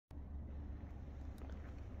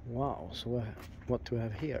Wow, so what do we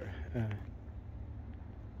have here?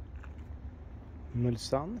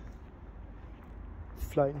 Mulsanne,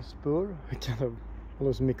 Flying Spur. I kind of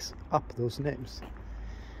always mix up those names.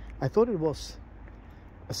 I thought it was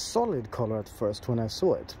a solid color at first when I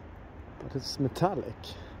saw it, but it's metallic.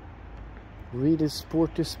 Really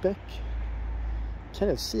sporty spec.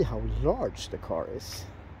 Kind of see how large the car is.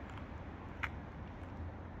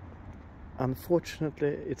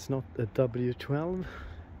 Unfortunately, it's not a W12.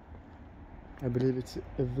 I believe it's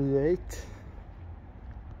a V8.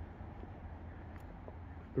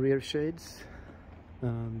 Rear shades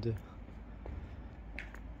and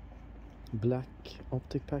black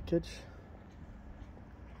optic package.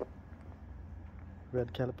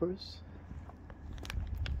 Red calipers.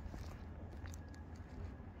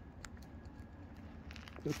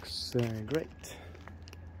 Looks great.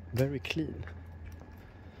 Very clean.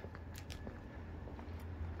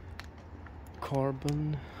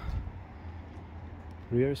 Carbon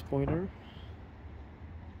rear spoiler.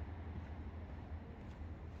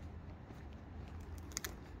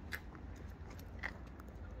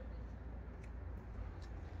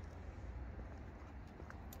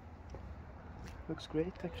 Looks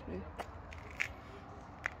great actually.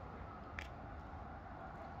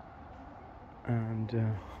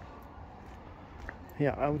 And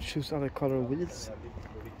yeah, I would choose other color wheels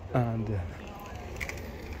and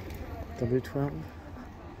W12.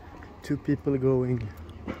 Two people going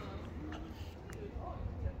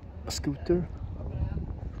a scooter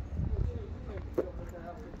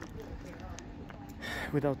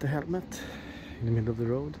without the helmet in the middle of the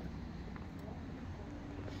road.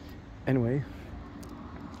 Anyway,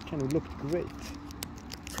 kind of looked great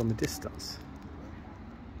from a distance.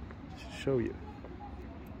 Just show you.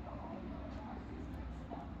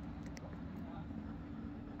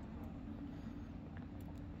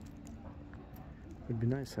 Would be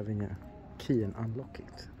nice having a key and unlock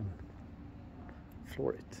it and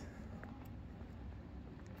floor it.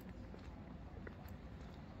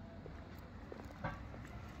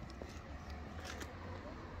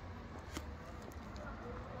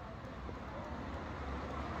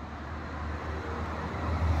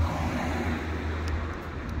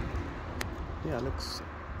 Yeah, looks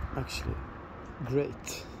actually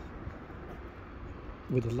great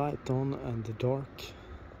with the light on and the dark.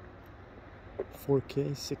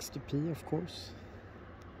 4K 60p, of course.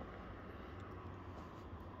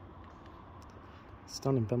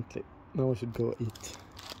 Stunning Bentley. Now I should go eat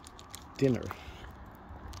dinner.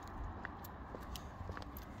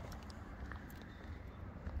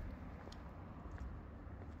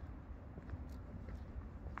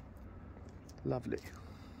 Lovely.